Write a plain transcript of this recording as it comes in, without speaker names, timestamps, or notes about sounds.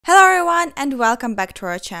Hello everyone and welcome back to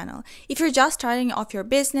our channel. If you're just starting off your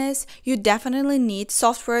business, you definitely need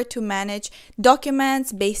software to manage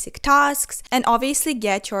documents, basic tasks, and obviously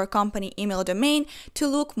get your company email domain to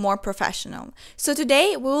look more professional. So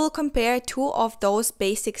today we will compare two of those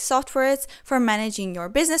basic softwares for managing your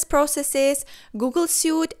business processes, Google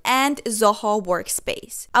Suite and Zoho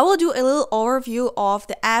Workspace. I will do a little overview of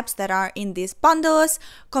the apps that are in these bundles,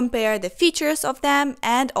 compare the features of them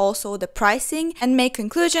and also the pricing, and make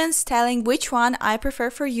conclusions telling which one I prefer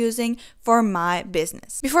for using for my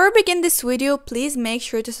business. Before we begin this video, please make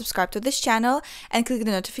sure to subscribe to this channel and click the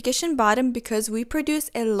notification button because we produce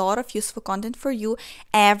a lot of useful content for you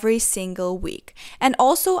every single week. And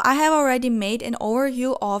also, I have already made an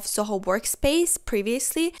overview of Zoho Workspace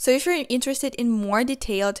previously, so if you're interested in more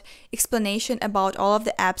detailed explanation about all of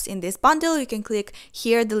the apps in this bundle, you can click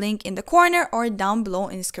here the link in the corner or down below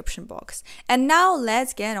in the description box. And now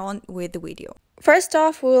let's get on with the video. First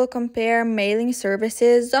off, we will compare mailing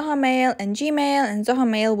services, Zoho Mail and Gmail, and Zoho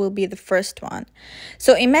Mail will be the first one.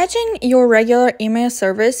 So imagine your regular email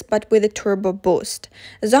service but with a turbo boost.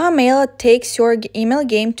 Zoho Mail takes your email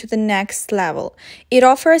game to the next level. It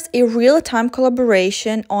offers a real-time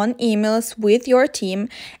collaboration on emails with your team,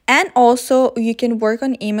 and also you can work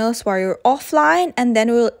on emails while you're offline, and then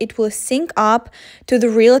it will sync up to the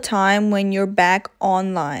real time when you're back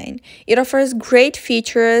online. It offers great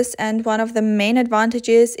features, and one of the main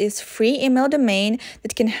advantages is free email domain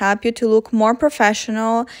that can help you to look more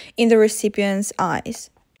professional in the recipient's eyes.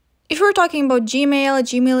 If we're talking about Gmail,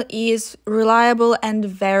 Gmail is reliable and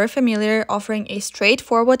very familiar, offering a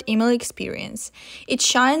straightforward email experience. It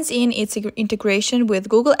shines in its integration with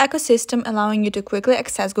Google ecosystem, allowing you to quickly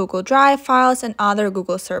access Google Drive files and other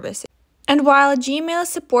Google services. And while Gmail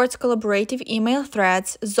supports collaborative email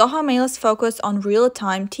threads, Zoho Mail's focus on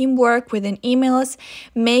real-time teamwork within emails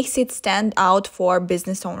makes it stand out for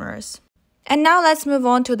business owners. And now let's move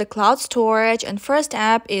on to the cloud storage, and first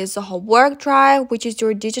app is Zoho Work Drive, which is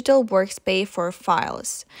your digital workspace for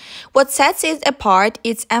files. What sets it apart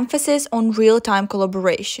is its emphasis on real-time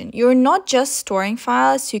collaboration. You're not just storing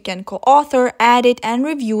files, you can co-author, edit, and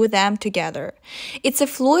review them together. It's a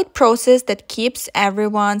fluid process that keeps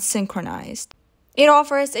everyone synchronized. It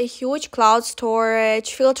offers a huge cloud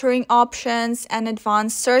storage, filtering options, and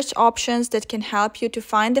advanced search options that can help you to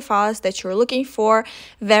find the files that you're looking for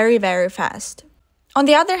very fast. On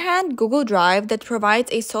the other hand, Google Drive that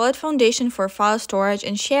provides a solid foundation for file storage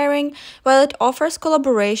and sharing. While it offers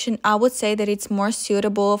collaboration, I would say that it's more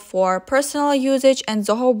suitable for personal usage, and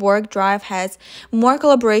Zoho Work Drive has more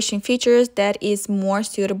collaboration features that is more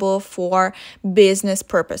suitable for business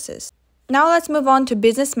purposes. Now let's move on to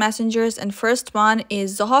business messengers, and first one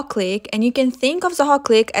is Zoho Click, and you can think of Zoho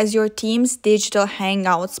Click as your team's digital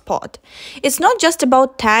hangout spot. It's not just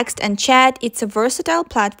about text and chat, it's a versatile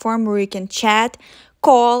platform where you can chat,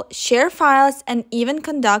 call, share files, and even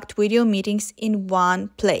conduct video meetings in one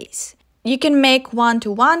place. You can make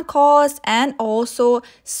one-to-one calls and also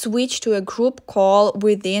switch to a group call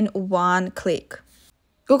within one click.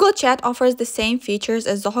 Google Chat offers the same features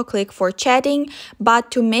as Zoho Click for chatting,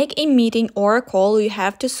 but to make a meeting or a call, you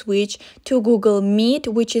have to switch to Google Meet,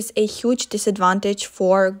 which is a huge disadvantage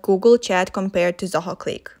for Google Chat compared to Zoho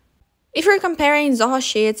Click. If you're comparing Zoho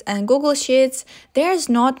Sheets and Google Sheets, there's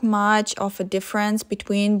not much of a difference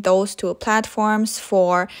between those two platforms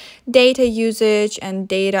for data usage and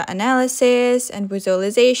data analysis and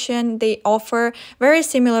visualization. They offer very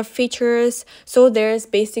similar features, so there's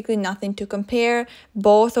basically nothing to compare.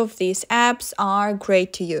 Both of these apps are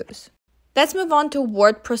great to use. Let's move on to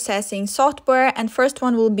word processing software, and first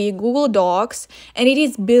one will be Google Docs, and it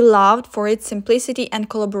is beloved for its simplicity and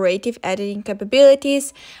collaborative editing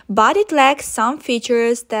capabilities, but it lacks some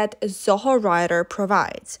features that Zoho Writer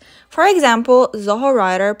provides. For example, Zoho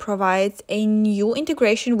Writer provides a new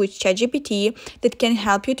integration with ChatGPT that can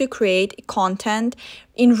help you to create content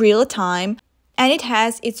in real time, and it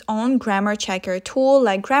has its own grammar checker tool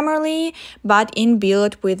like Grammarly, but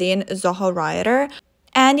inbuilt within Zoho Writer.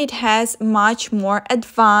 And it has much more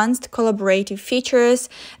advanced collaborative features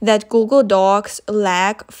that Google Docs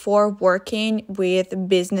lack for working with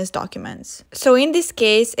business documents. So in this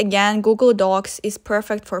case, again, Google Docs is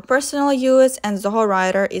perfect for personal use and Zoho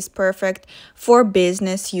Writer is perfect for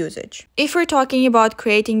business usage. If we're talking about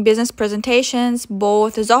creating business presentations,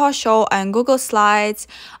 both Zoho Show and Google Slides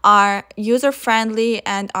are user-friendly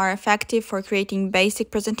and are effective for creating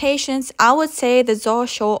basic presentations. I would say that Zoho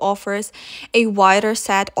Show offers a wider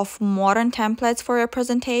set of modern templates for your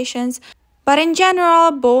presentations, but in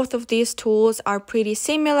general, both of these tools are pretty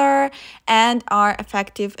similar and are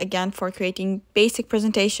effective again for creating basic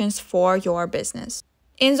presentations for your business.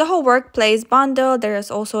 In Zoho Workplace bundle, there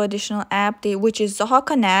is also additional app which is Zoho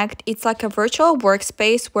Connect. It's like a virtual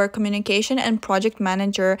workspace where communication and project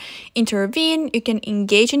manager intervene. You can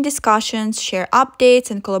engage in discussions, share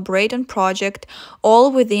updates, and collaborate on project,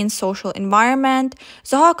 all within social environment.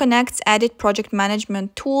 Zoho Connect's added project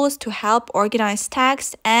management tools to help organize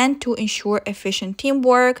tasks and to ensure efficient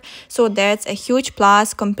teamwork. So that's a huge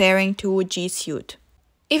plus comparing to G Suite.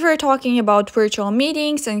 If we're talking about virtual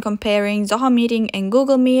meetings and comparing Zoho Meeting and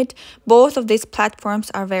Google Meet, both of these platforms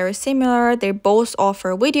are very similar. They both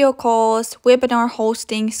offer video calls, webinar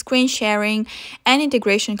hosting, screen sharing, and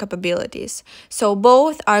integration capabilities. So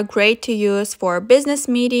both are great to use for business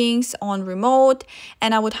meetings on remote,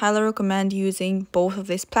 and I would highly recommend using both of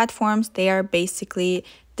these platforms. They are basically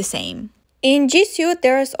the same. In G Suite,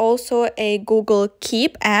 there is also a Google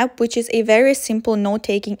Keep app, which is a very simple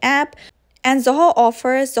note-taking app. And Zoho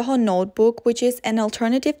offers Zoho Notebook, which is an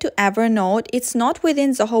alternative to Evernote. It's not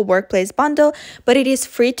within Zoho Workplace bundle, but it is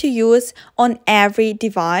free to use on every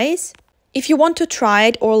device. If you want to try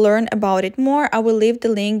it or learn about it more, I will leave the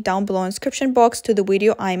link down below in the description box to the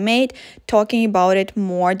video I made talking about it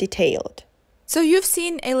more detailed. So you've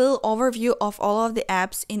seen a little overview of all of the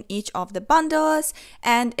apps in each of the bundles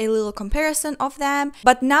and a little comparison of them.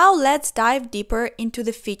 But now let's dive deeper into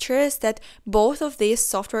the features that both of these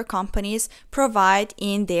software companies provide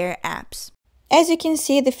in their apps. As you can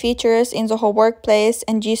see, the features in Zoho Workplace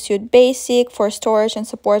and G Suite Basic for storage and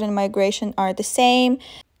support and migration are the same.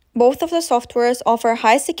 Both of the softwares offer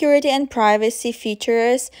high security and privacy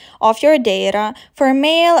features of your data. For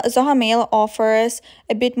mail, Zoho Mail offers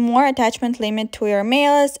a bit more attachment limit to your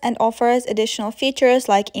mails and offers additional features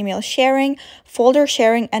like email sharing, folder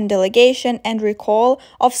sharing and delegation, and recall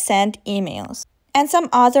of sent emails. And some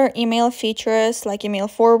other email features like email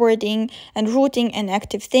forwarding and routing and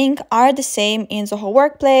ActiveThink are the same in Zoho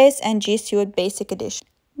Workplace and G Suite Basic Edition.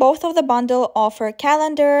 Both of the bundle offer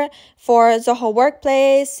calendar. For Zoho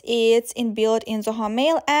Workplace, it's inbuilt in Zoho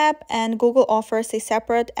Mail app, and Google offers a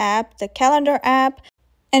separate app, the Calendar app.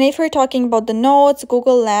 And if we're talking about the notes,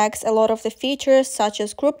 Google lacks a lot of the features such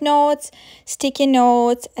as group notes, sticky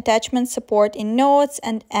notes, attachment support in notes,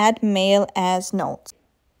 and add mail as notes.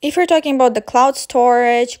 If we're talking about the cloud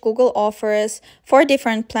storage, Google offers 4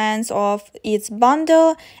 different plans of its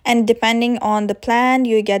bundle, and depending on the plan,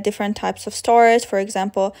 you get different types of storage. For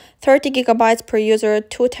example, 30 gigabytes per user,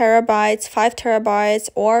 2 terabytes, 5 terabytes,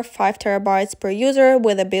 or 5 terabytes per user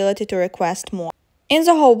with ability to request more. In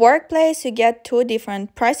Zoho Workplace, you get 2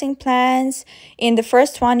 different pricing plans. In the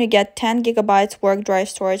first one, you get 10 gigabytes work drive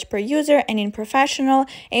storage per user, and in Professional,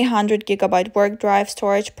 100 gigabyte work drive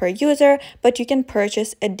storage per user, but you can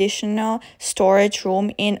purchase additional storage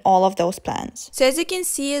room in all of those plans. So as you can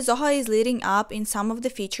see, Zoho is leading up in some of the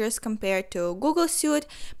features compared to Google Suite,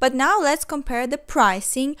 but now let's compare the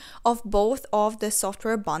pricing of both of the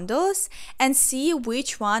software bundles and see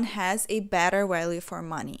which one has a better value for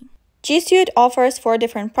money. G Suite offers 4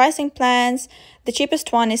 different pricing plans. The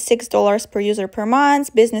cheapest one is $6 per user per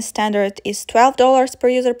month, Business Standard is $12 per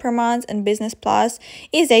user per month, and Business Plus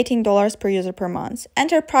is $18 per user per month.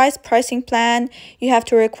 Enterprise pricing plan, you have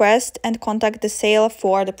to request and contact the sale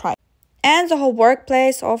for the price. And Zoho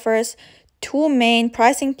Workplace offers 2 main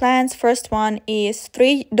pricing plans. First one is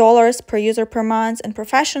 $3 per user per month, and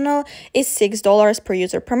Professional is $6 per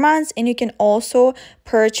user per month. And you can also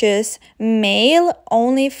purchase mail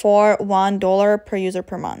only for $1 per user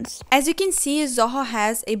per month. As you can see, Zoho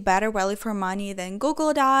has a better value for money than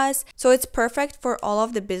Google does. So it's perfect for all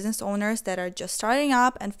of the business owners that are just starting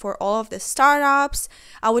up, and for all of the startups,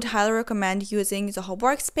 I would highly recommend using Zoho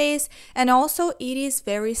Workspace. And also it is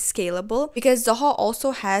very scalable because Zoho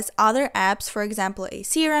also has other apps, for example, a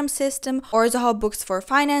CRM system or Zoho Books for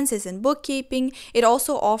finances and bookkeeping. It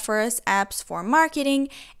also offers apps for marketing,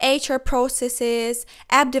 HR processes,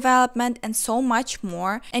 app development, and so much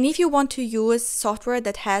more. And if you want to use software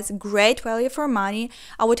that has great value for money,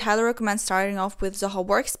 I would highly recommend starting off with Zoho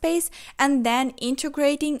Workspace and then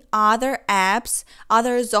integrating other apps,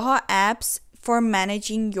 other Zoho apps for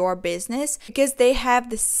managing your business, because they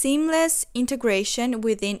have the seamless integration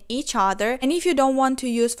within each other. And if you don't want to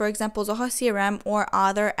use, for example, Zoho CRM or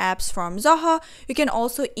other apps from Zoho, you can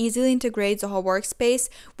also easily integrate Zoho Workspace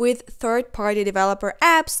with third-party developer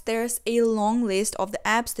apps. There's a long list of the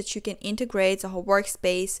apps that you can integrate Zoho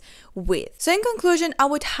Workspace with. So in conclusion, I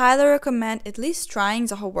would highly recommend at least trying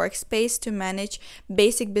Zoho Workspace to manage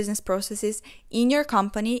basic business processes in your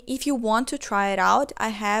company. If you want to try it out, I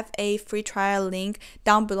have a free trial profile link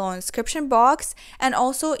down below in the description box. And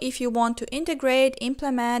also, if you want to integrate,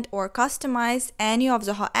 implement, or customize any of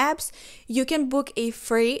Zoho apps, you can book a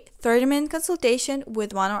free 30-minute consultation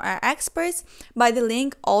with one of our experts by the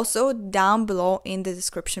link also down below in the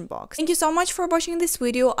description box. Thank you so much for watching this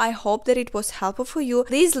video. I hope that it was helpful for you.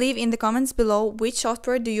 Please leave in the comments below which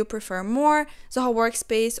software do you prefer more, Zoho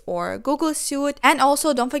Workspace or Google Suite. And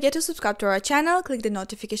also don't forget to subscribe to our channel, click the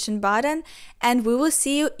notification button, and we will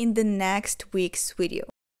see you in the next week's video.